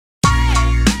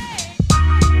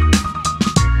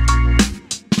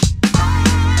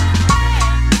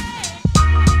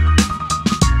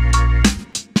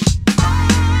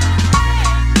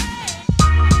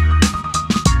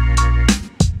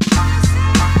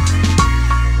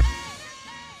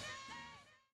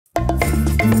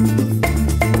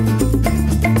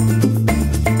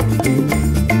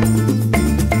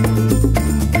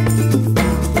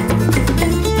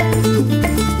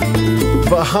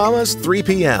Bahamas, 3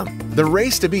 p.m. The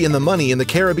race to be in the money in the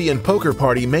Caribbean Poker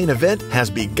Party main event has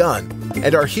begun,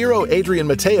 and our hero Adrián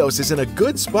Mateos is in a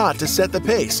good spot to set the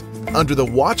pace, under the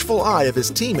watchful eye of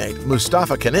his teammate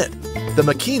Mustapha Kanit. The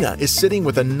Makina is sitting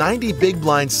with a 90 big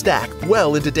blind stack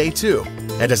well into day 2,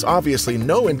 and has obviously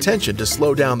no intention to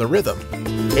slow down the rhythm.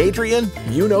 Adrián,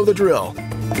 you know the drill.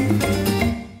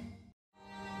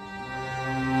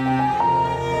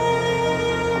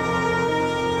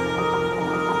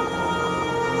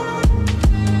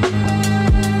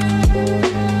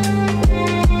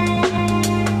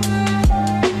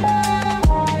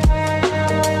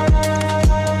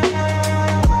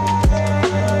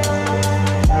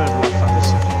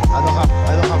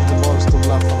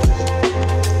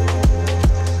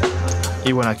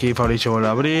 Y bueno, aquí Fabricio vuelve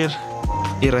a abrir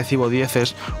y recibo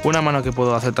 10s, una mano que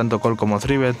puedo hacer tanto call como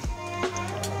 3-bet,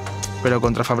 pero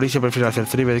contra Fabricio prefiero hacer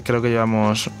 3-bet. Creo que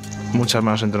llevamos muchas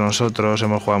manos entre nosotros,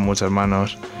 hemos jugado muchas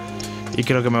manos y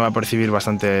creo que me va a percibir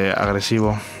bastante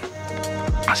agresivo,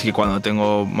 así que cuando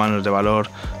tengo manos de valor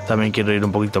también quiero ir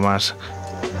un poquito más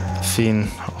thin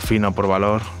o fino por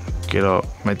valor, quiero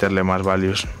meterle más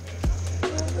values.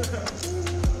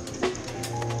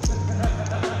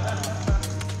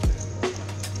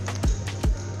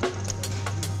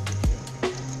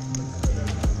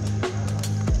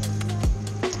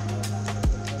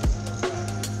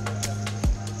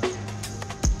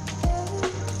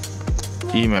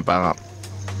 Y me paga.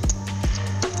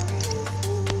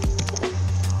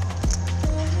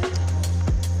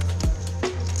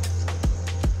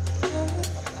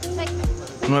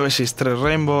 $9-6-3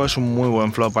 Rainbow es un muy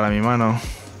buen flop para mi mano.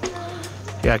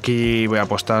 Y aquí voy a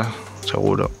apostar,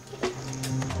 seguro.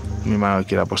 Mi mano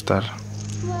quiere apostar.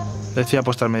 Decía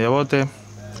apostar medio bote,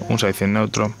 un 600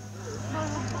 neutro.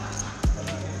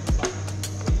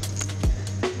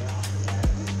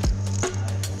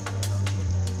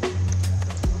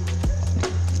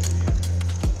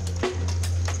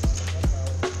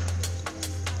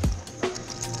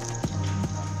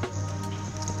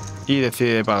 Y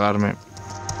decide pagarme.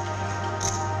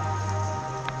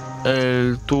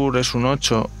 El tour es un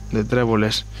 8 de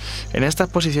tréboles. En estas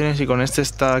posiciones y con este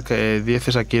stack 10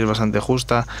 es aquí es bastante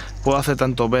justa. Puedo hacer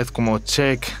tanto bet como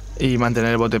check y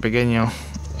mantener el bote pequeño.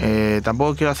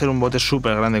 Tampoco quiero hacer un bote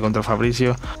súper grande contra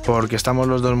Fabricio porque estamos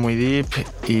los dos muy deep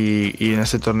y en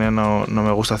este torneo no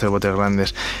me gusta hacer botes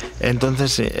grandes.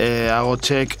 Entonces hago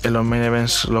check. En los main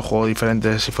events lo juego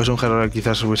diferente. Si fuese un hero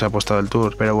quizás hubiese apostado el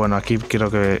tour, pero bueno, aquí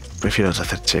creo que prefiero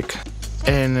hacer check.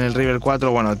 En el river 4,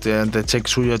 bueno, ante check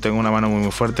suyo tengo una mano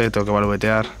muy fuerte, tengo que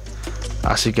valvetear,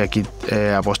 así que aquí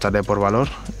apostaré por valor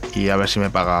y a ver si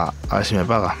me paga.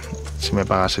 Si me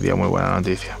paga sería muy buena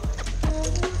noticia.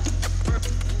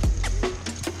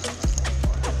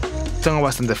 Tengo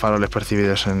bastantes faroles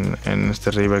percibidos en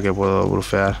este river que puedo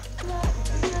blufear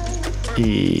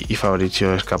y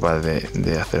Fabricio es capaz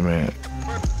de hacerme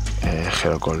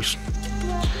hero calls.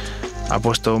 Ha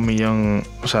puesto 1 millón,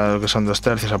 o sea, lo que son 2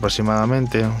 tercios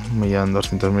aproximadamente,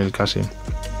 1.200.000 casi.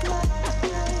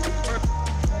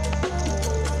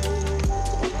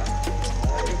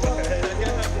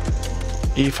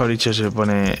 Y Fabricio se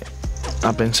pone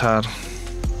a pensar.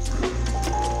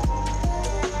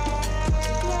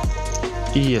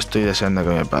 Y estoy deseando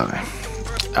que me pague.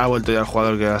 Ha vuelto ya el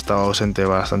jugador que ha estado ausente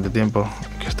bastante tiempo,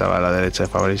 que estaba a la derecha de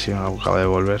Fabricio, acaba de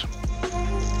volver.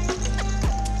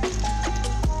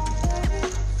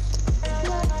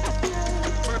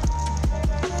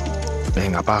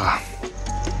 Venga, paga.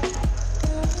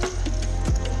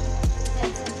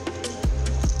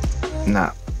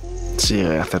 Nah,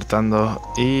 sigue acertando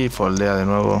y foldea de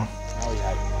nuevo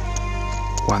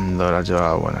cuando las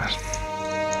llevaba buenas.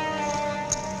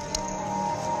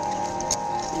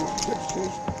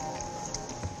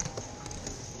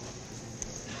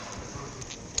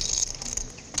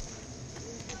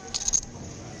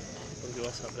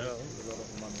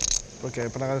 Porque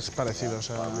Praga es parecido, o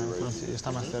sea,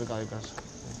 está más cerca de casa.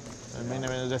 El main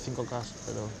event es de 5K,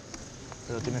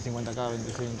 pero tiene 50K,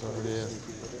 25, 10.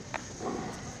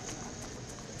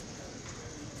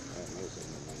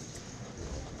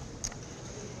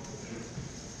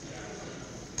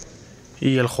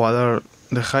 Y el jugador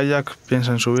de hijack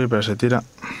piensa en subir, pero se tira.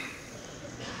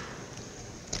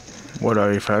 Vuelve a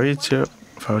abrir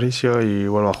Fabricio y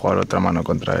vuelvo a jugar otra mano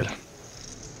contra él.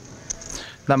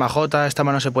 Dama J, esta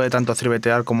mano se puede tanto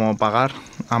tribetear como pagar,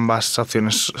 ambas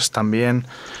opciones están bien,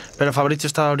 pero Fabricio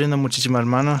estaba abriendo muchísimas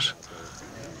manos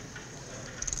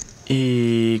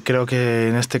y creo que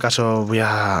en este caso voy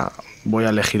a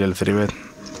elegir el 3-bet.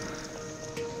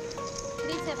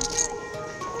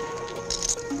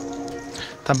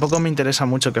 Tampoco me interesa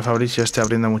mucho que Fabricio esté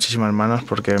abriendo muchísimas manos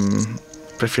porque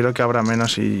prefiero que abra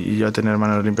menos y yo tener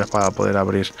manos limpias para poder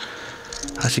abrir.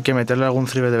 Así que meterle algún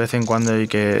 3-bet de vez en cuando y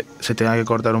que se tenga que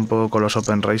cortar un poco con los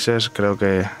open raises creo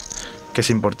que es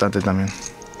importante también.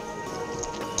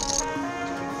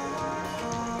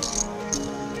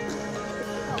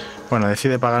 Bueno,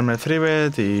 decide pagarme el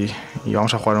 3-bet y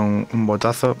vamos a jugar un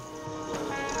botazo.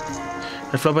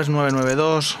 El flop es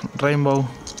 9-9-2, Rainbow.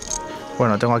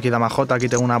 Bueno, tengo aquí Dama J, aquí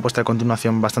tengo una apuesta de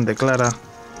continuación bastante clara.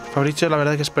 Fabricio, la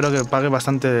verdad es que espero que pague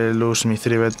bastante luz mi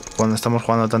 3-bet cuando estamos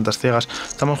jugando tantas ciegas.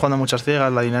 Estamos jugando muchas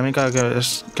ciegas, la dinámica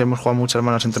es que hemos jugado muchas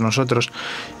manos entre nosotros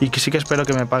y que sí que espero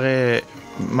que me pague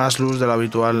más luz de lo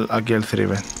habitual aquí el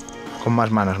 3-bet. Con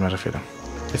más manos me refiero.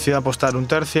 Decido apostar un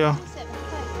tercio.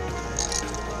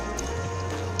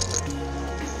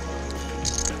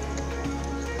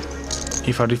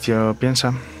 Y Fabricio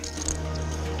piensa.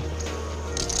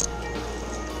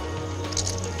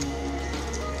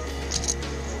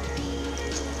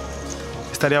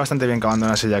 Estaría bastante bien que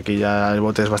abandonase ya aquí, ya el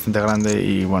bote es bastante grande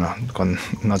y bueno,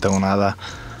 no tengo nada,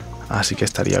 así que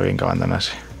estaría bien que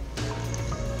abandonase.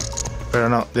 Pero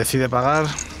no, decide pagar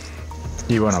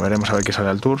y bueno, veremos a ver qué sale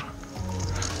al tour.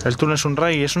 El turno es un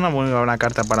rey y es una muy buena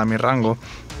carta para mi rango.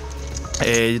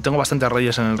 Yo tengo bastantes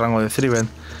reyes en el rango de 3-bet.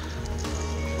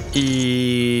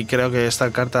 Y creo que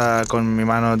esta carta con mi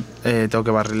mano tengo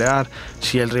que barrilear.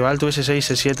 Si el rival tuviese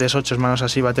 6, 7, 8 manos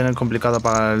así va a tener complicado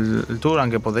pagar el tour,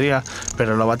 aunque podría,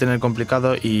 pero lo va a tener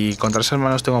complicado y contra esas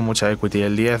manos tengo mucha equity.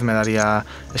 El 10 me daría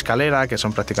escalera, que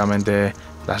son prácticamente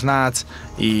las nuts,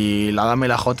 y la dama y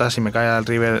la J si me cae al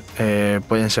river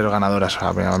pueden ser ganadoras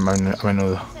a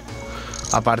menudo.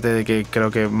 Aparte de que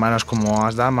creo que manos como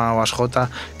as dama o as J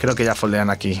creo que ya foldean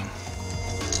aquí.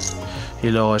 Y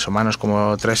luego eso, manos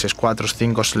como 3, 4,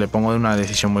 5 le pongo de una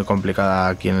decisión muy complicada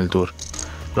aquí en el tour.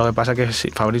 Lo que pasa que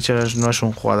Fabricio no es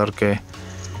un jugador que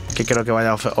creo que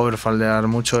vaya a overfoldear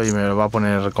mucho y me lo va a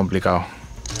poner complicado.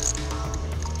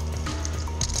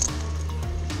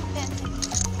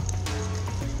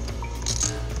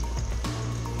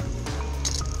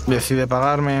 Decide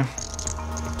pagarme.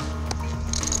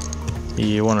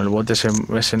 Y bueno, el bote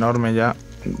es enorme ya,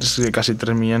 es de casi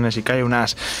 3 millones y cae un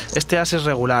as. Este as es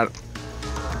regular.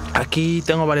 Aquí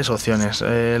tengo varias opciones.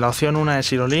 La opción 1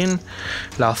 es ir all-in,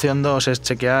 la opción 2 es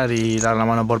chequear y dar la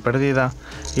mano por perdida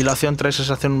y la opción 3 es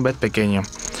hacer un bet pequeño.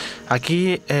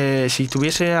 Aquí si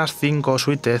tuviese as 5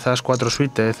 suites, as 4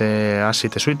 suites, as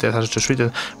 7 suites, as 8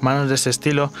 suites, manos de este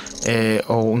estilo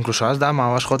o incluso as dama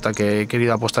o as J que he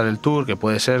querido apostar el tour, que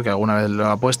puede ser que alguna vez lo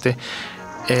apueste,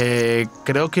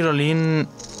 creo que ir all-in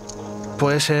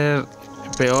puede ser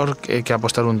peor que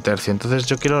apostar un tercio. Entonces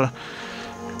yo creo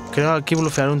aquí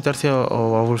blufear un tercio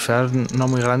o blufear no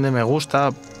muy grande me gusta,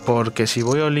 porque si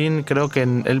voy all-in creo que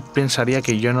él pensaría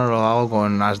que yo no lo hago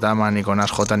con as dama ni con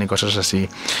as J ni cosas así.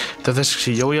 Entonces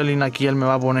si yo voy all-in aquí él me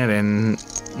va a poner en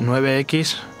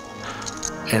 9x,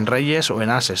 en reyes o en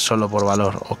ases solo por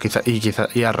valor, o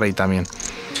y a rey también.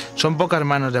 Son pocas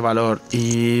manos de valor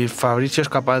y Fabricio es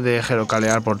capaz de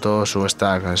jerocalear por todo su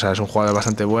stack. O sea, es un jugador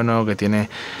bastante bueno que tiene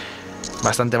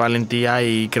bastante valentía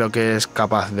y creo que es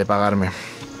capaz de pagarme.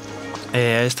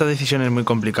 Esta decisión es muy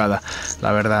complicada,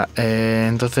 la verdad.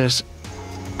 Entonces,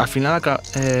 al final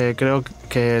creo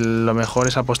que lo mejor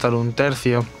es apostar un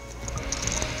tercio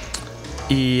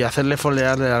y hacerle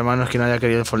foldear de las manos que no haya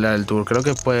querido foldear el tour. Creo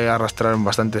que puede arrastrar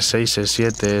bastantes 6,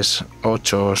 7,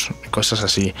 8, cosas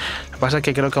así. Lo que pasa es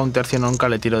que creo que a un tercio nunca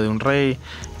le tiro de un rey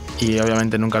y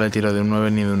obviamente nunca le tiro de un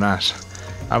 9 ni de un as.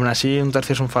 Aún así, un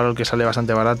tercio es un farol que sale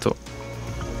bastante barato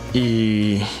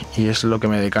y es lo que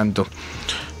me decanto.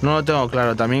 No lo tengo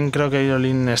claro, también creo que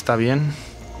all-in está bien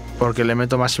porque le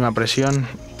meto máxima presión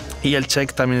y el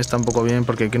check también está un poco bien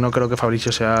porque no creo que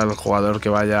Fabricio sea el jugador que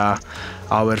vaya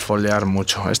a overfoldear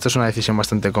mucho. Esto es una decisión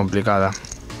bastante complicada,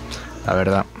 la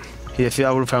verdad. Y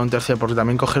decido blufear un tercio porque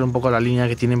también coger un poco la línea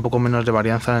que tiene un poco menos de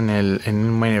varianza en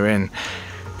un main event.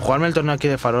 Jugarme el torneo aquí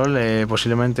de farol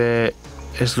posiblemente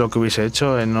es lo que hubiese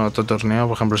hecho en otro torneo.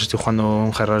 Por ejemplo, si estoy jugando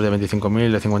un Herrero de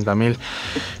 25.000, de 50.000,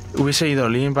 hubiese ido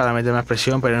all-in para meter más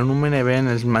presión, pero en un main event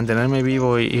el mantenerme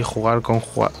vivo y jugar con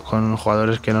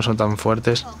jugadores que no son tan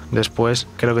fuertes después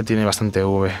creo que tiene bastante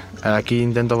V. Aquí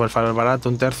intento ver farol barato,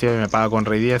 un tercio, y me paga con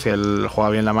rey 10 y él juega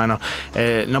bien la mano.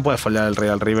 No puede foldear el rey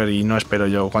al river y no espero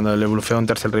yo, cuando le blufeo un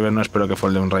tercio al river no espero que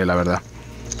folde un rey, la verdad.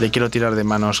 Le quiero tirar de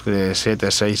manos de 7,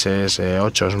 6,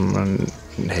 8,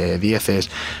 10,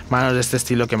 manos de este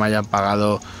estilo que me hayan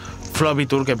pagado flop y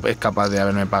tour, que es capaz de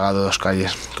haberme pagado 2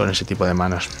 calles con ese tipo de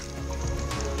manos.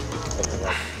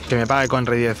 Que me pague con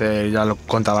rey 10 ya lo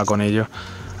contaba con ello,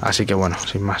 así que bueno,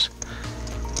 sin más.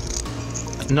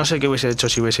 No sé qué hubiese hecho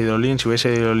si hubiese ido all-in. Si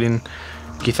hubiese ido all-in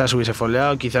quizás hubiese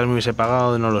foldeado, quizás me hubiese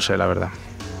pagado, no lo sé, la verdad.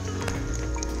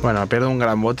 Bueno, pierdo un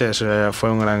gran bote,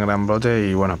 fue un gran bote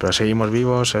y bueno, pero seguimos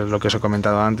vivos, es lo que os he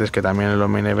comentado antes, que también en los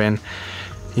main event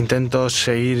intento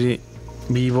seguir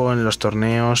vivo en los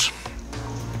torneos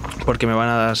porque me van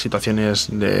a dar situaciones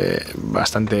de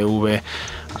bastante V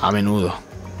a menudo.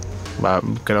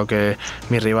 Creo que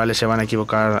mis rivales se van a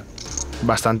equivocar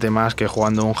bastante más que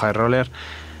jugando un high roller,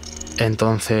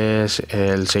 entonces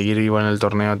el seguir vivo en el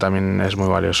torneo también es muy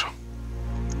valioso.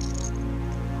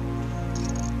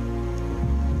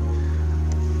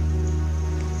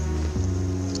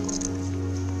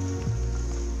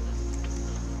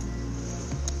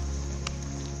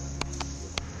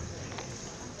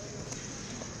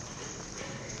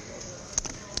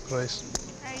 Pues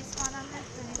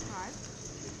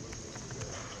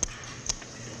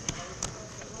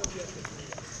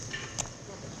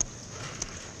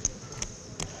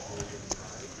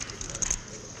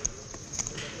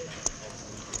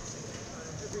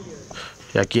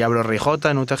y aquí abro RJ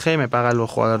en UTG, me paga el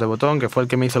jugador de botón, que fue el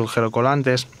que me hizo el Hero Call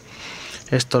antes.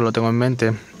 Esto lo tengo en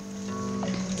mente.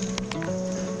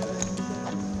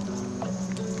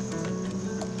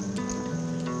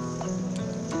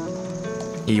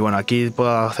 Y bueno, aquí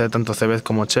puedo hacer tanto C-bet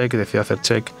como check, decido hacer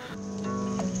check.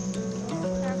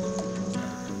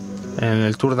 En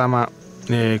el tour dama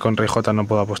con rey J no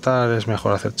puedo apostar, es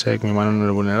mejor hacer check, mi mano no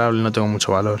es vulnerable, no tengo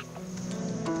mucho valor.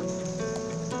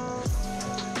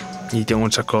 Y tengo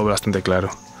un check call bastante claro.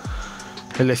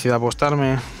 Él decide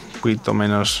apostarme, un poquito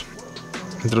menos,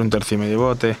 entre un tercio y medio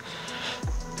bote.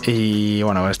 Y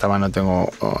bueno, con esta mano tengo,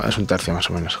 es un tercio más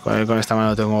o menos. Con esta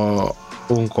mano tengo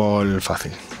un call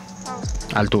fácil.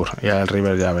 Al tour y al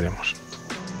river ya veremos.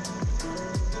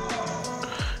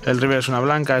 El river es una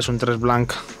blanca, es un 3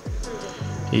 blank.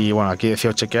 Y bueno, aquí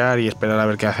decido chequear y esperar a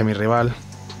ver qué hace mi rival.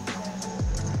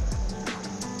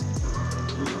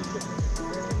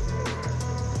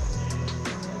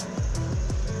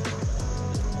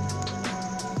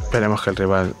 Esperemos que el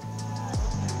rival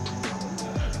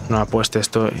no apueste,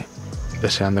 estoy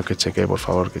deseando que chequee, por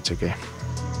favor, que chequee.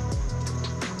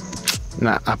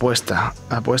 Nah, apuesta,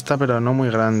 pero no muy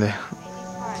grande.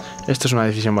 Esto es una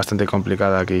decisión bastante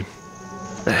complicada aquí.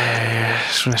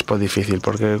 Es un spot difícil,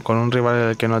 porque con un rival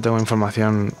del que no tengo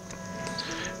información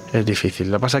es difícil.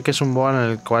 Lo que pasa es que es un board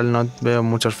en el cual no veo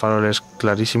muchos faroles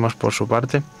clarísimos por su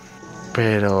parte,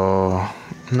 pero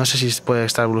no sé si puede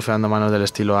estar bluffeando manos del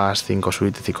estilo As 5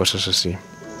 suites y cosas así.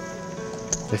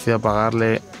 Decido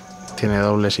pagarle, tiene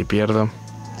dobles y pierdo.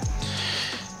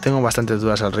 Tengo bastantes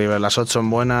dudas al river, las 8 son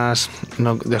buenas,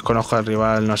 no desconozco al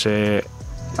rival, no sé.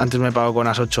 Antes me pagó con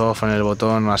As 8 off en el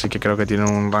botón, así que creo que tiene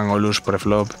un rango loose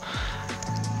preflop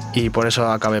y por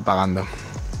eso acabé pagando.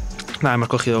 Nada, hemos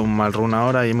cogido un mal run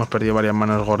ahora y hemos perdido varias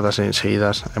manos gordas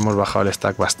seguidas, hemos bajado el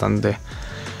stack bastante.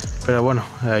 Pero bueno,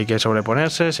 hay que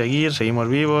sobreponerse, seguimos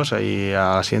vivos y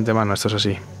a la siguiente mano, esto es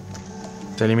así.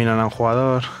 Te eliminan a un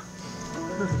jugador.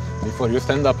 Before you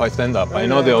stand up, I stand up. I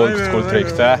know the old school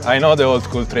tricks, eh? I know the old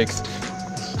school tricks.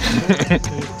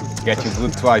 Get you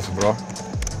good twice, bro.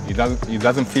 It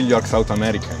doesn't feel you're South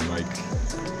American, like.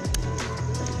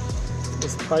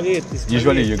 Spaghetti.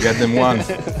 Usually you get them once.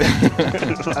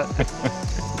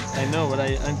 I know, but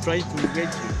I'm trying to get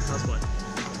you. That's why.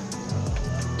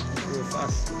 You're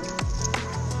fast.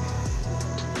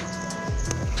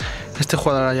 Este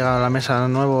jugador ha llegado a la mesa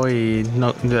nuevo y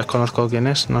no desconozco quién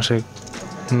es, no sé,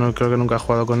 no creo que nunca he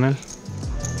jugado con él.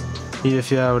 Y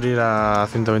decide abrir a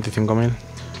 125.000.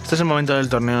 Este es el momento del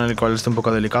torneo en el cual estoy un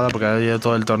poco delicado porque ha ido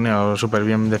todo el torneo súper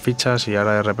bien de fichas y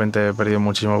ahora de repente he perdido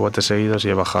muchísimos botes seguidos y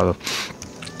he bajado.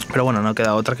 Pero bueno, no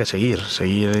queda otra que seguir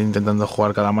intentando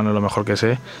jugar cada mano lo mejor que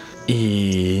sé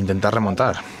e intentar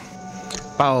remontar.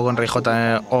 Pago con rey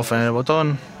J off en el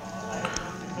botón.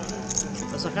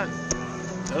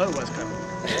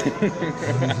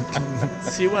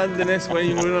 See what the next one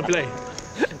you wanna play.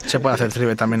 Se puede hacer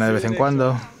tribe también de vez en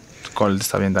cuando. Call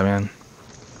está bien también.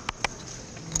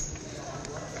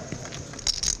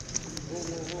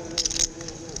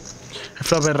 El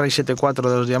flop es rey 7-4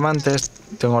 de los diamantes.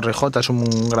 Tengo rey J, es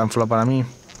un gran flop para mí.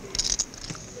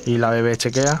 Y la BB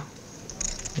chequea.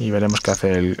 Y veremos qué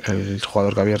hace el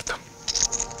jugador que ha abierto.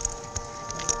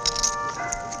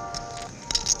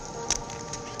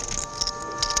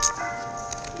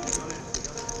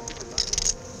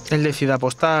 Él decide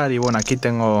apostar y bueno, aquí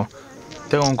tengo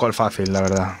un call fácil, la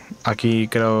verdad. Aquí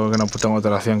creo que no tengo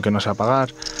otra opción que no sea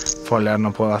pagar. Foldear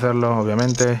no puedo hacerlo,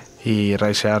 obviamente. Y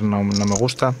raisear no me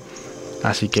gusta.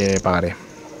 Así que pagaré.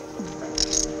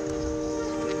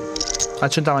 Ha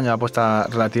hecho un tamaño de apuesta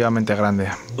relativamente grande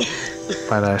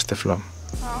para este flop.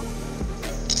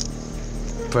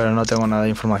 Pero no tengo nada de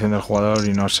información del jugador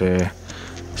y no sé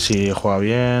si juega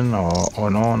bien o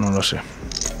no lo sé.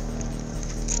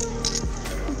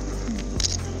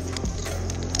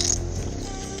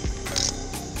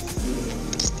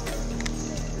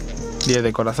 10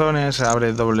 de corazones,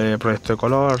 abre doble proyecto de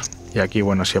color. Y aquí,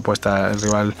 bueno, si apuesta el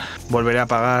rival, volveré a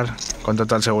pagar. Con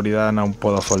total seguridad no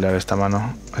puedo foldear esta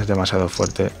mano. Es demasiado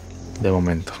fuerte de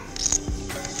momento.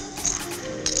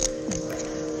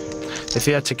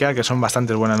 Decido chequear, que son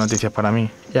bastantes buenas noticias para mí.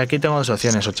 Y aquí tengo dos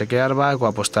opciones, o chequear back o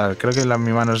apostar. Creo que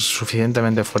mi mano es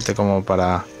suficientemente fuerte como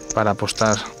para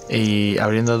apostar. Y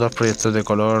abriendo dos proyectos de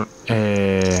color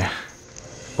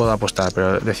puedo apostar,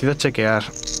 pero decido chequear.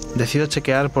 Decido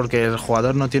chequear porque el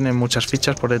jugador no tiene muchas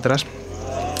fichas por detrás.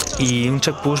 Y un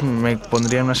check push me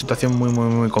pondría en una situación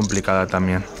muy complicada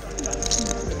también.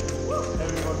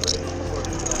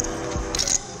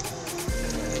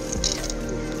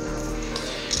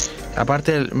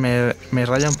 Aparte me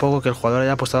raya un poco que el jugador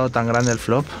haya apostado tan grande el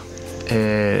flop.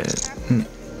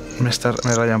 Me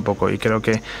raya un poco y creo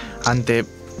que ante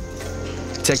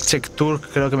check tour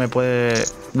creo que me puede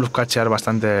bluff cachear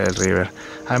bastante el river.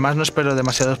 Además no espero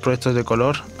demasiados proyectos de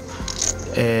color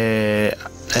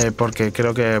porque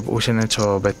creo que hubiesen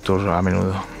hecho bet tour a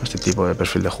menudo este tipo de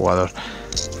perfil de jugador.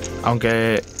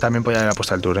 Aunque también podría haber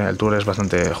apostado el tour, el tour es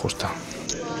bastante justo.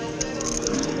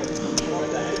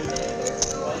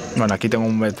 Bueno, aquí tengo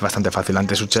un bet bastante fácil.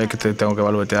 Ante su check tengo que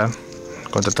valuetear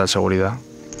con total seguridad.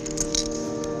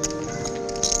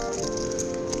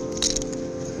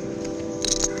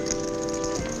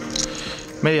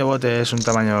 Medio bote es un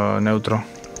tamaño neutro.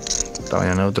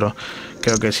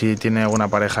 Creo que si tiene alguna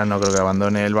pareja no creo que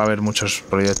abandone. Él va a haber muchos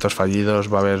proyectos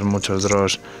fallidos, va a haber muchos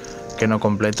draws que no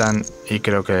completan y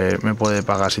creo que me puede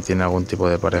pagar si tiene algún tipo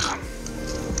de pareja.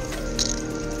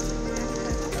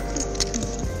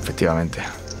 Efectivamente.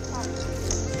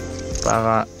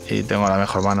 Paga y tengo la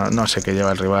mejor mano. No sé qué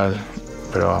lleva el rival,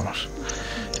 pero vamos.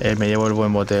 Me llevo el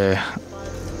buen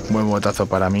botazo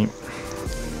para mí.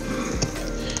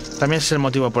 También es el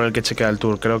motivo por el que chequea el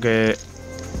tour. Creo que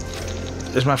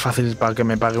es más fácil para que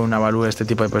me pague una value este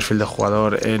tipo de perfil de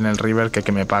jugador en el river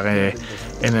que me pague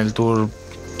en el tour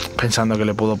pensando que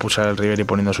le puedo pulsar el river y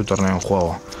poniendo su torneo en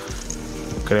juego.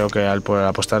 Creo que al poder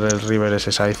apostar el river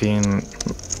ese sizing,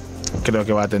 creo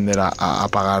que va a tender a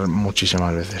pagar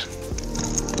muchísimas veces.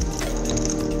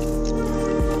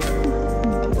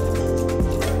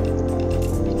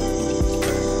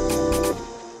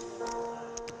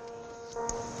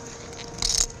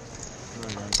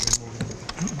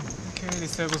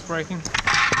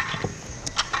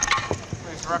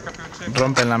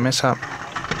 Rompen la mesa.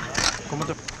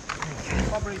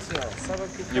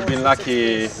 You've been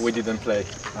lucky we didn't play.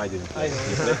 I didn't play.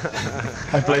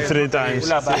 I played 3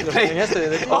 times. I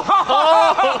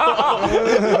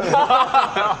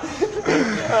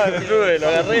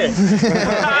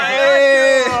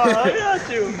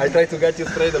tried to get you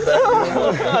straight back.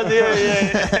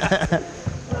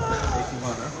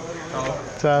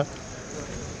 Chao.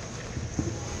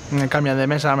 Me cambian de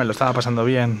mesa, me lo estaba pasando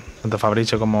bien. Tanto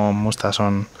Fabricio como Musta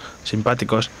son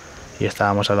simpáticos y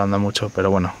estábamos hablando mucho, pero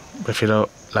bueno, prefiero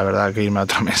la verdad que irme a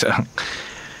otra mesa.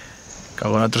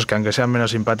 Con otros que aunque sean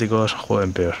menos simpáticos,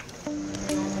 jueguen peor.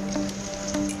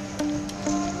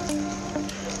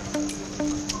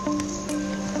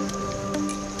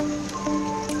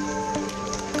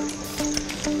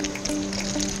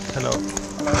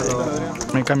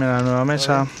 Me cambian a la nueva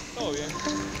mesa.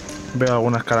 Veo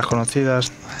algunas caras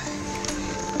conocidas.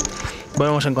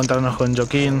 Podemos encontrarnos con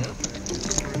Joaquín,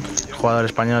 jugador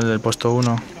español del puesto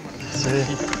 1. Sí.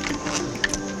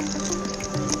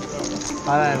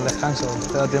 Ahora en el descanso,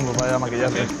 te da tiempo para ir a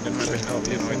maquillarte.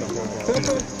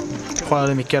 El jugador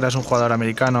de mi izquierda es un jugador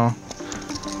americano.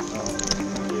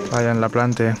 Vaya en la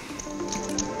plante.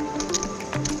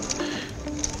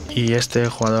 Y este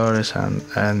jugador es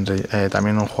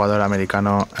también un jugador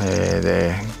americano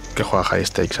que juega high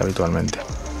stakes habitualmente.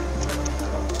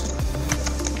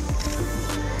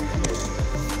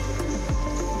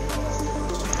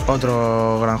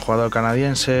 Otro gran jugador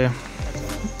canadiense,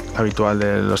 habitual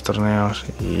de los torneos,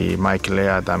 y Mike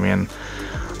Lea también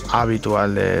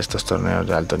habitual de estos torneos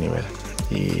de alto nivel.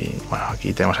 Y bueno,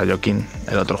 aquí tenemos a Joaquín,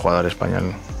 el otro jugador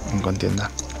español en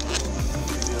contienda.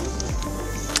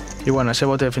 Y bueno, ese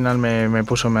bote final me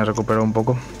recuperó un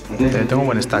poco. Tengo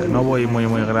buen stack, no voy muy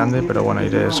grande, pero bueno,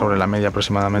 iré sobre la media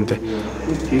aproximadamente.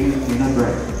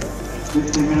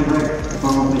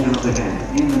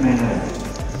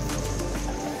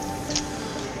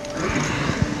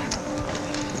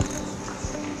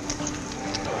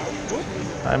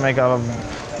 I make a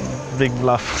big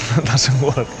bluff. That doesn't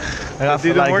work. I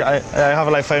have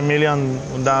like 5 million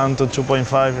down to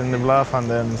 2.5 in the bluff and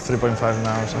then 3.5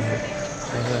 now or something.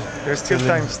 There's still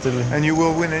time, and you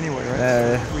will win anyway, right?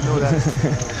 Yeah. We know that.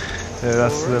 Yeah,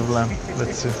 that's the plan.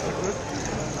 Let's see.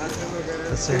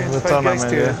 Let's see. Okay, The 5 guys tournament,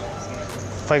 to yeah.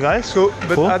 5 guys. So,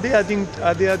 but Full? are they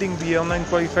adding the online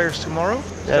qualifiers tomorrow?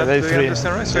 Yeah, Do they're you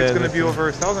understand, right? So yeah, it's going to they're be over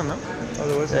 1,000, no?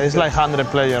 Otherwise, Yeah, it's like 100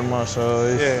 players more, so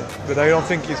it's, yeah, but I don't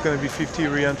think it's going to be 50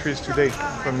 re-entries today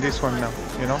from this one now,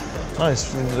 you know? no,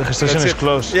 it's, the registration That's is it.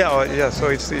 closed. Yeah, so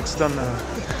it's done.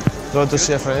 Go to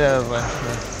CFR, yeah, well,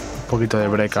 Un poquito de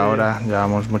break ahora,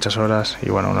 llevamos muchas horas y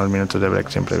bueno, unos minutos de break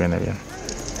siempre viene bien.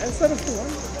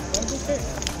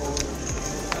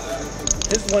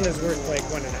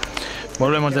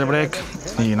 Volvemos del break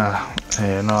y nada,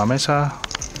 nueva mesa,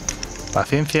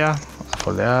 paciencia, a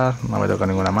foldear, no me toca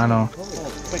ninguna mano.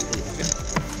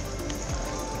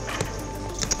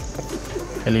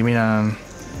 Eliminan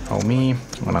a Umi,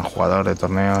 un gran jugador de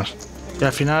torneos. Y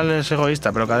al final es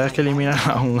egoísta, pero cada vez que eliminan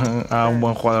a un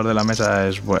buen jugador de la mesa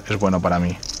es bueno para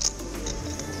mí.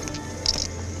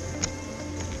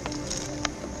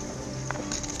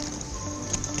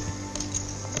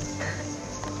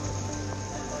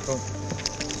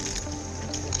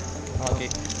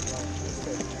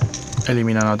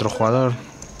 Eliminan a otro jugador.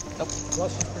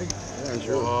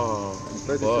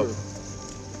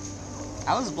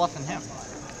 I was bluffing him.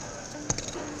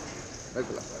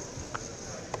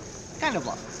 Kind of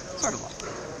bluff. Sort of bluff.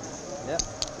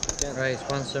 Right,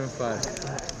 175.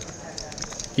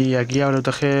 Y aquí abre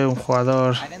UTG un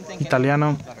jugador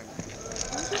italiano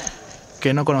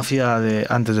que no conocía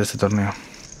antes de este torneo.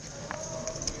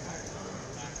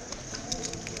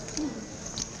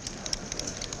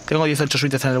 Tengo 18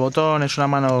 suites en el botón, es una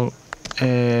mano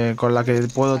con la que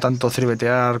puedo tanto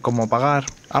tribetear como pagar.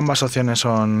 Ambas opciones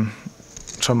son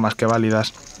más que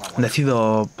válidas.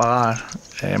 Decido pagar,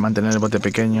 mantener el bote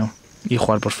pequeño y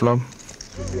jugar post flop.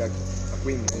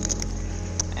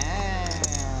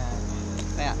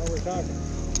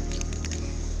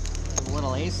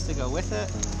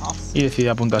 Y decide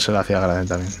apuntarse hacia grande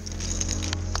también.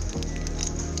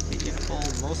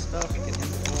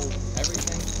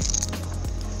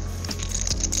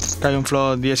 Cae un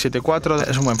flop 10-7-4,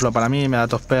 es un buen flop para mí, me da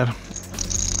top pair.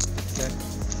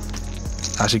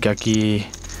 Así que aquí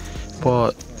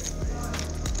puedo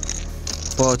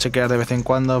chequear de vez en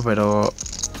cuando, pero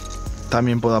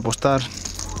también puedo apostar.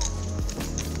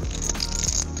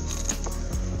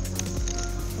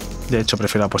 De hecho,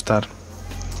 prefiero apostar.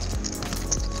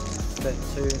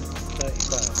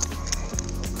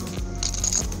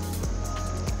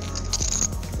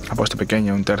 Apuesto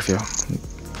pequeño, un tercio.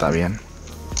 Está bien.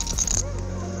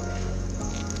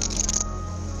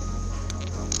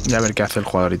 Y a ver qué hace el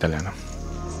jugador italiano.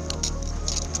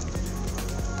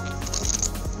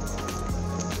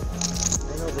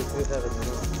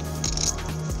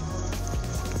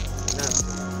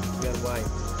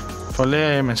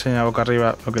 Folé me enseña boca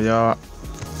arriba lo que llevaba.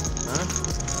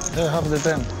 half the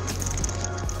 10.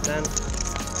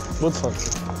 Good for.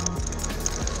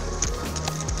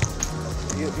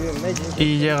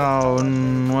 Y llega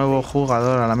un nuevo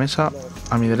jugador a la mesa,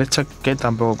 a mi derecha, que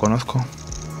tampoco conozco.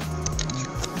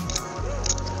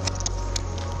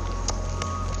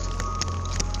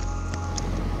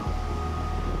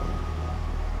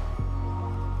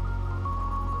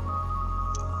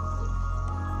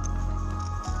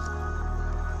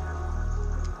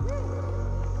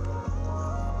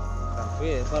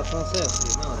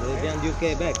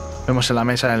 Vemos en la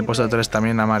mesa, en el puesto 3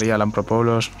 también a María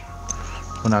Lampropoulos,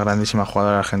 una grandísima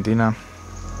jugadora argentina,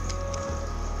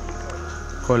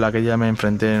 con la que ya me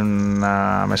enfrenté en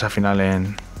una mesa final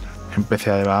en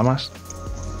PCA de Bahamas,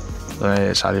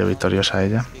 donde salió victoriosa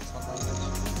ella.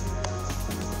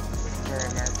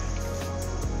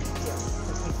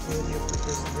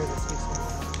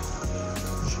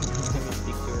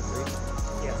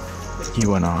 Y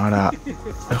bueno, ahora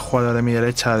el jugador de mi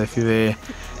derecha decide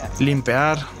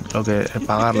limpear, lo que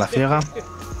pagar la ciega.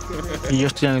 Y yo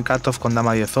estoy en el cutoff con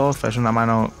dama 10 off, es una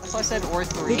mano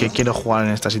que quiero jugar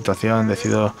en esta situación,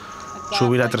 decido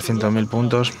subir a 300.000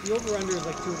 puntos.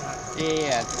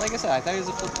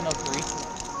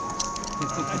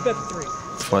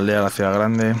 Foldea la ciega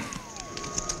grande,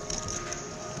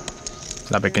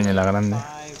 la pequeña y la grande.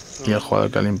 Y el jugador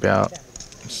que ha limpiado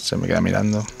se me queda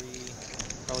mirando.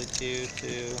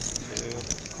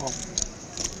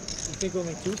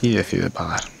 Y decide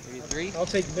pagar.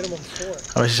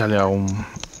 A ver si sale algún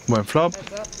buen flop.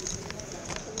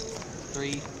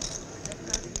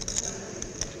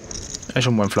 Es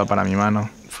un buen flop para mi mano.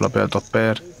 Flopeo top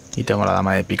pair y tengo la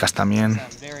dama de picas también.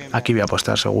 Aquí voy a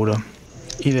apostar seguro.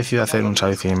 Y decido hacer un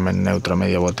sizing en neutro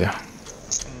medio bote.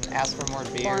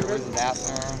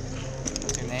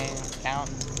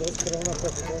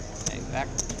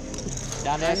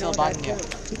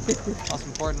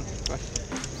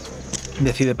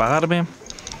 Decide pagarme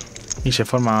y se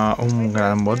forma un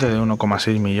gran bote de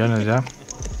 1,6 millones ya.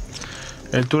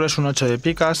 El tour es un 8 de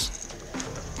picas,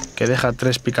 que deja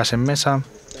 3 picas en mesa.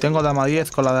 Tengo dama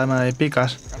 10 con la dama de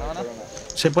picas.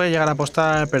 Se puede llegar a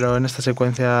apostar, pero en esta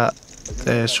secuencia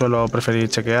suelo preferir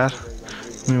chequear.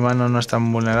 Mi mano no es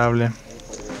tan vulnerable.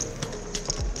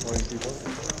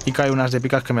 Y cae unas de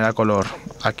picas que me da color.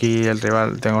 Aquí el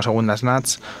rival, tengo segundas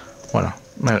nuts. Bueno,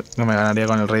 no me ganaría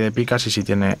con el rey de picas, y si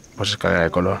tiene, pues escalera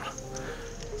de color.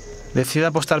 Decido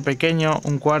apostar pequeño,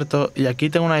 un cuarto, y aquí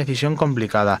tengo una decisión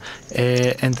complicada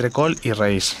entre call y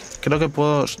raise. Creo que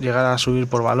puedo llegar a subir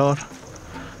por valor.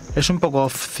 Es un poco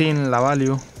thin la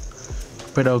value,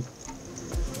 pero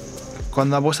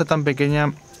cuando apuesta tan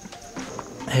pequeña,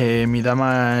 mi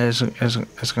dama es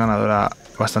ganadora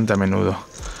bastante a menudo.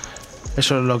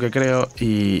 Eso es lo que creo,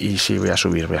 y sí, voy a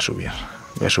subir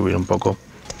un poco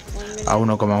a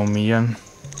 1,1 millón.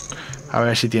 A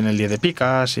ver si tiene el 10 de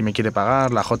picas, si me quiere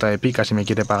pagar, la J de picas, si me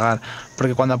quiere pagar,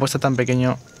 porque cuando apuesta tan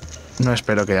pequeño no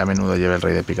espero que a menudo lleve el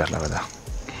rey de picas, la verdad.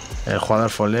 El jugador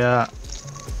foldea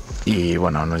y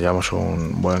bueno, nos llevamos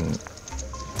un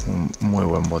muy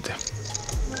buen bote.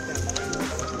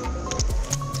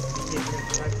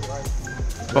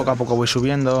 Poco a poco voy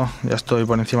subiendo, ya estoy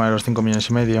por encima de los 5,5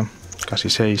 millones, casi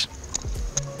 6.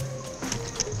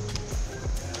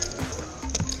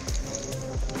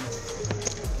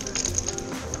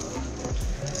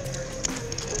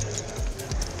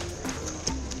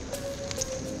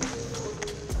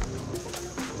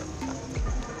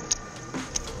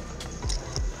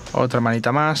 Otra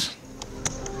manita más.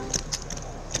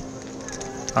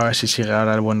 A ver si sigue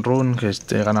ahora el buen run, que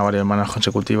gana varias manos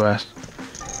consecutivas.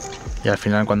 Y al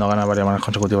final, cuando gana varias manos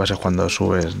consecutivas, es cuando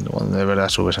subes, cuando de verdad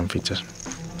subes en fichas.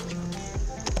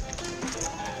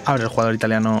 Ahora el jugador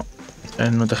italiano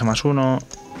en un TG+1.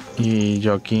 Y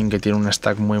Joaquín, que tiene un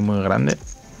stack muy grande.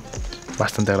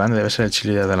 Bastante grande, debe ser el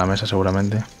cheerleader de la mesa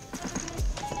seguramente.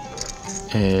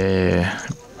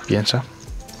 Piensa.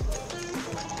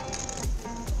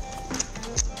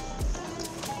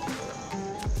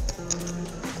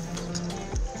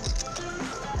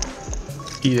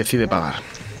 Y decide pagar.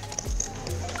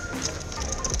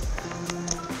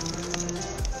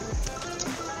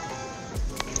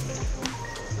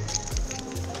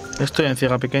 Estoy en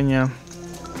ciega pequeña,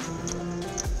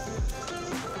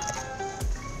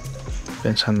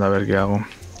 pensando a ver qué hago.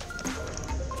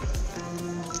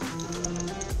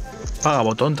 Paga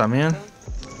botón también.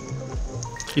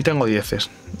 Y tengo 10.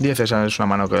 10 es una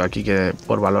mano que aquí que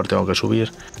por valor tengo que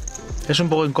subir. Es un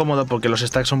poco incómodo porque los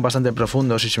stacks son bastante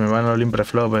profundos y si me van a all-in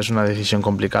preflop es una decisión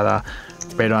complicada,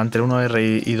 pero ante 1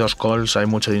 R y 2 calls hay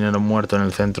mucho dinero muerto en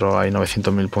el centro, hay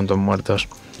 900.000 puntos muertos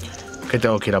que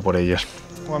tengo que ir a por ellos.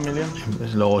 1 million.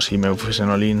 Luego si me fuesen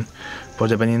all-in,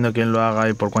 pues dependiendo quién lo haga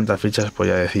y por cuántas fichas, pues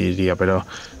ya decidiría, pero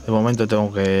de momento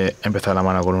tengo que empezar la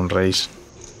mano con un raise.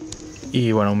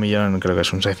 Y bueno, 1 millón creo que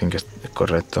es un sizing que es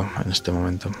correcto en este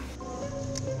momento.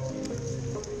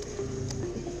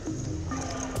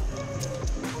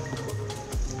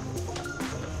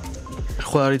 El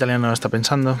jugador italiano lo está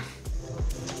pensando.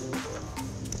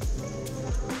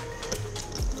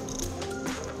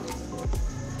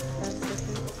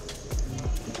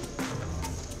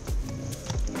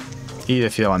 Y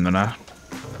decide abandonar.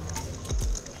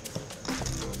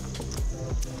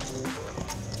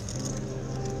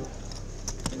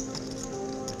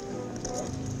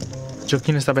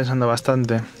 Joaquín está pensando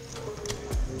bastante.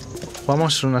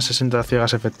 Jugamos unas 60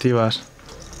 ciegas efectivas.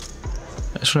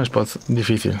 Es un spot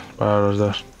difícil para los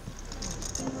dos.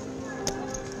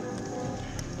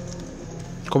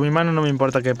 Con mi mano no me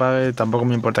importa que pague, tampoco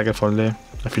me importa que foldee.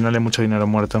 Al final hay mucho dinero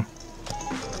muerto.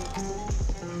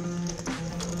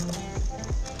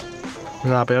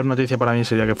 La peor noticia para mí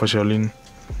sería que fuese all-in.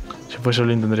 Si fuese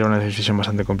all-in tendría una decisión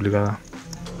bastante complicada.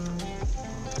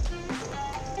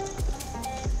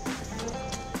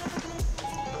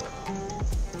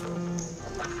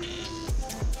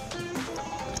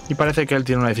 Y parece que él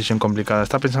tiene una decisión complicada.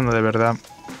 Está pensando de verdad.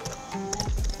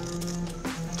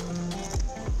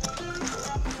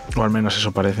 O al menos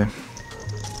eso parece.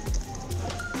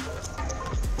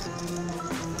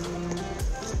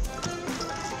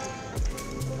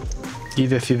 Y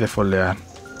decide foldear.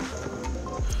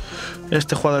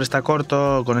 Este jugador está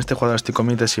corto. Con este jugador estoy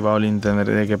committed. Si va all-in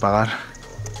tendré que pagar.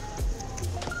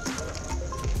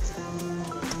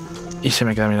 Y se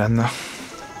me queda mirando.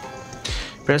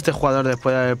 Pero este jugador,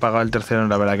 después de haber pagado el tercero,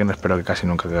 la verdad que no espero que casi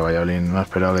nunca que vaya all-in. No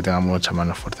espero que tenga muchas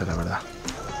manos fuertes, la verdad.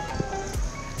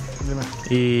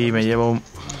 Y me llevo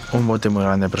un bote muy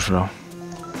grande de preflop.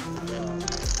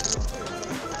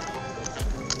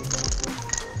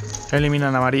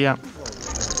 Eliminan a María,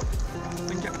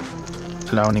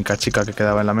 la única chica que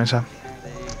quedaba en la mesa.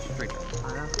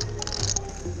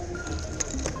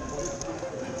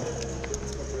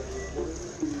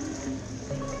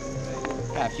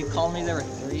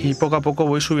 Y poco a poco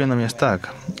voy subiendo mi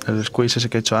stack. El squeeze ese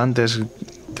que he hecho antes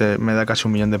me da casi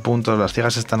 1 millón de puntos. Las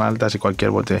ciegas están altas y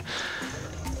cualquier bote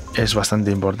es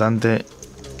bastante importante.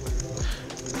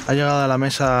 Ha llegado a la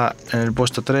mesa en el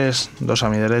puesto 3, 2 a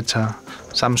mi derecha,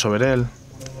 Sam Soberel,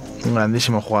 un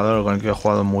grandísimo jugador con el que he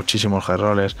jugado muchísimos high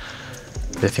rollers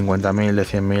de 50.000, de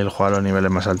 100.000, jugar a los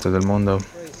niveles más altos del mundo.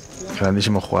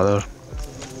 Grandísimo jugador.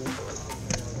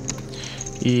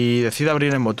 Y decido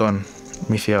abrir en botón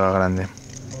mi ciega grande.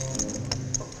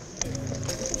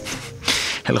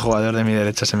 El jugador de mi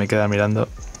derecha se me queda mirando.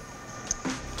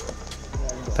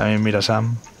 También mira a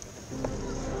Sam.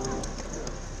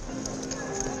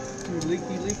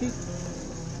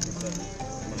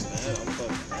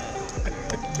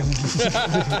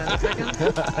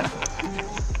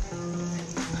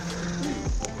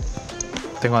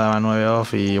 Tengo dama 9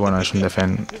 off y bueno, es un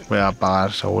defen. Voy a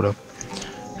pagar seguro.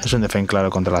 Es un defen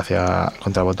claro contra la ciega,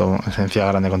 contra el botón, en ciega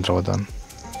grande contra el botón.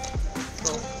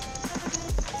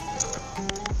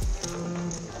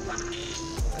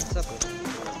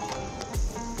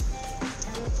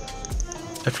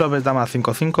 El flop es dama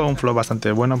 5-5, un flop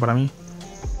bastante bueno para mí.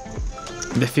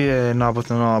 Decide no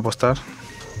apostar.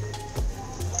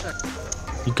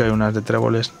 Y cae unas de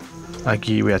tréboles.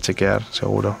 Aquí voy a chequear,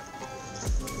 seguro.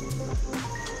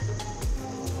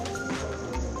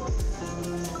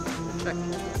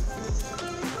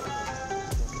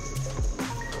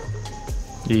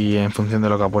 Y en función de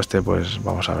lo que apueste, pues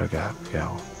vamos a ver qué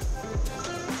hago.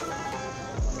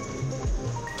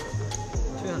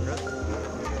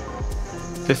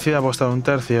 Decido apostar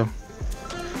 1/3.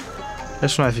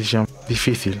 Es una decisión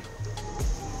difícil.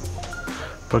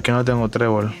 Porque no tengo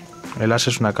trébol. El as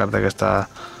es una carta que está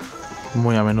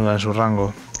muy a menudo en su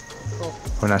rango.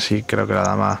 Aún así, creo que la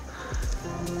dama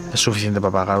es suficiente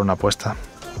para pagar una apuesta.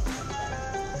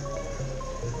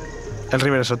 El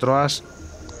river es otro as.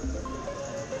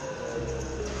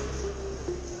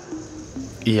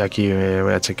 Y aquí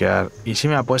voy a chequear. Y si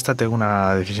me apuesta, tengo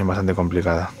una decisión bastante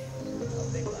complicada.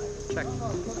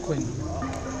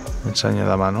 Enseño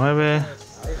dama 9.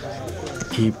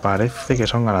 Y parece que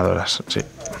son ganadoras. Sí.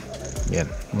 Bien,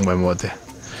 un buen bote.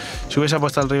 Si hubiese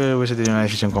apostado al river hubiese tenido una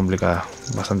decisión complicada.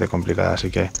 Bastante complicada,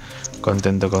 así que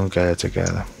contento con que haya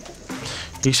chequeado.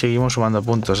 Y seguimos sumando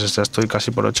puntos. Estoy casi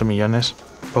por 8 millones.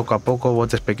 Poco a poco,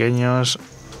 botes pequeños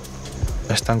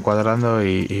están cuadrando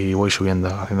y voy subiendo,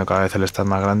 haciendo cada vez el stat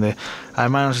más grande.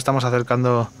 Además nos estamos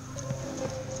acercando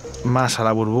más a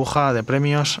la burbuja de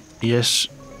premios y es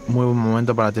muy buen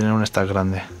momento para tener un stack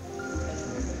grande.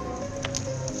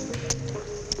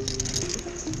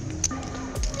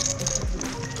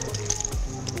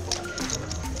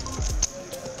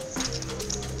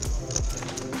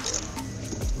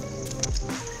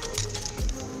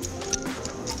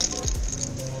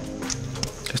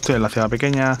 Estoy en la ciudad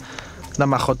pequeña.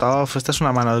 Dama J off. Esta es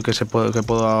una mano que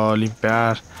puedo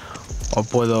limpiar o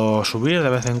puedo subir de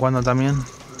vez en cuando también.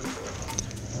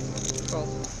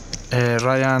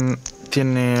 Ryan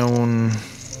tiene un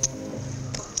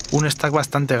stack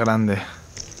bastante grande.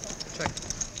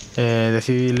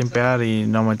 Decidí limpiar y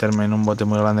no meterme en un bote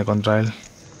muy grande contra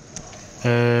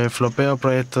él. Flopeo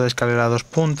proyecto de escalera a 2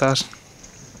 puntas.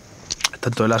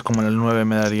 Tanto el as como el 9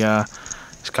 me daría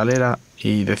escalera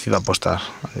y decido apostar.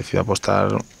 Decido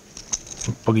apostar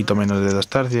un poquito menos de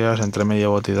 2/3, entre medio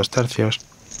bote y 2/3.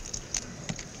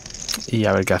 Y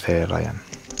a ver qué hace Ryan.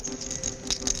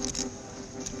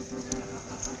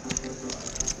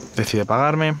 Decide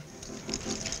pagarme.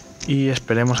 Y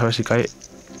esperemos a ver si cae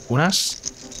unas.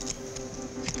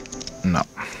 No,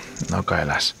 no cae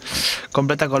las.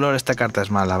 Completa color, esta carta es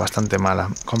mala, bastante mala.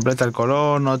 Completa el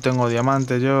color, no tengo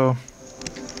diamantes yo.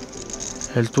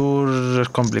 El tour es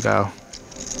complicado.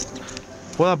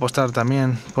 Puedo apostar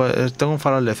también. Tengo un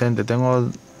farol decente, tengo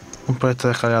un proyecto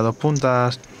de escalera a 2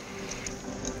 puntas.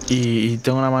 Y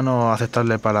tengo una mano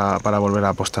aceptable para volver a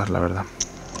apostar, la verdad.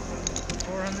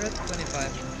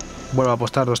 Vuelvo a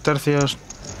apostar 2/3.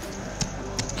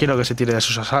 Quiero que se tire de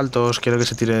sus asaltos. Quiero que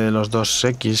se tire de los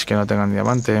 2X que no tengan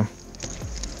diamante.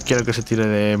 Quiero que se tire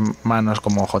de manos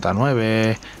como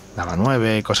J9, Dama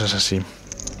 9, cosas así.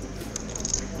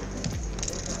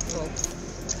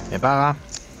 Me paga.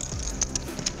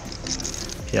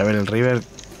 Y a ver el river.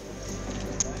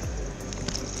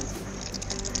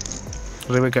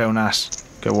 River cae un as.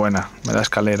 Qué buena. Me da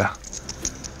escalera.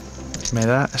 Me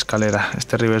da escalera.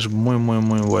 Este river es muy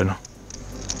bueno.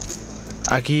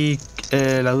 Aquí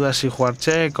la duda es si jugar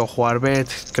check o jugar bet.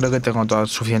 Creo que tengo todo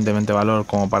suficientemente valor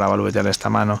como para valvetear esta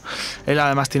mano. Él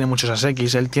además tiene muchos as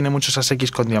X. Él tiene muchos as X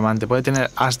con diamante. Puede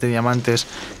tener as de diamantes,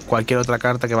 cualquier otra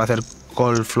carta que va a hacer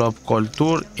call flop, call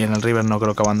tour, y en el river no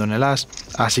creo que abandone el as,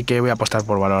 así que voy a apostar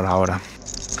por valor ahora.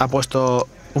 Ha puesto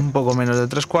un poco menos de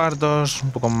 3/4,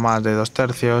 un poco más de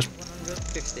 2/3.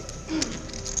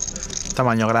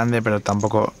 Tamaño grande, pero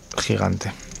tampoco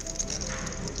gigante.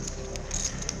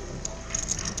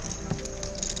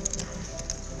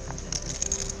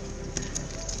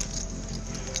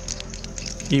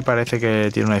 Y parece que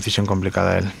tiene una decisión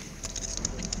complicada él.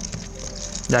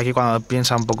 Ya aquí cuando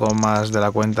piensa un poco más de la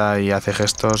cuenta y hace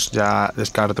gestos, ya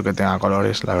descarto que tenga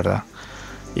colores, la verdad.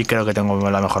 Y creo que tengo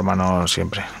la mejor mano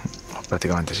siempre,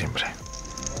 prácticamente siempre.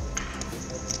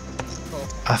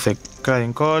 Hace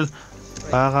crying call,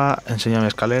 paga, enseña mi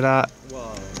escalera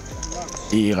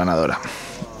y ganadora.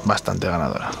 Bastante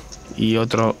ganadora. Y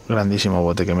otro grandísimo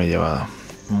bote que me he llevado.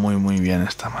 Muy bien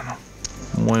esta mano.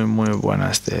 Muy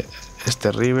buena este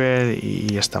river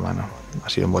y esta mano. Ha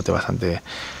sido un bote bastante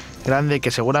grande que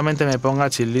seguramente me ponga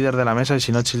cheerleader de la mesa, y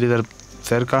si no cheerleader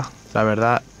cerca, la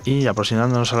verdad, y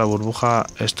aproximándonos a la burbuja,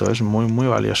 esto es muy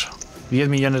valioso. 10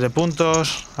 millones de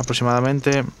puntos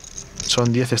aproximadamente,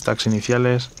 son 10 stacks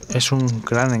iniciales, es un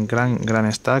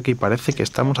gran stack, y parece que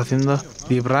estamos haciendo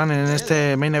deep run en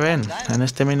este main event,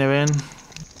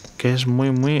 que es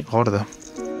muy gordo.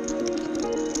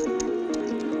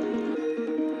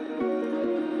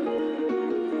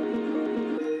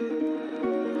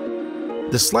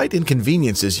 The slight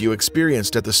inconveniences you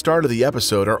experienced at the start of the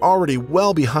episode are already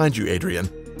well behind you, Adrian,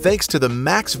 thanks to the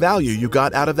max value you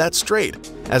got out of that straight.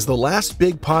 As the last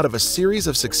big pot of a series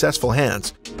of successful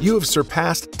hands, you have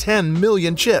surpassed 10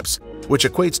 million chips, which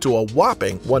equates to a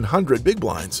whopping 100 big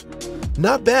blinds.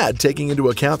 Not bad, taking into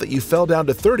account that you fell down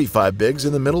to 35 bigs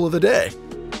in the middle of the day.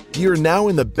 You're now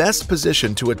in the best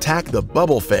position to attack the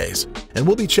bubble phase, and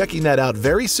we'll be checking that out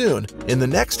very soon in the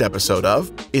next episode of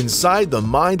Inside the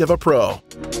Mind of a Pro.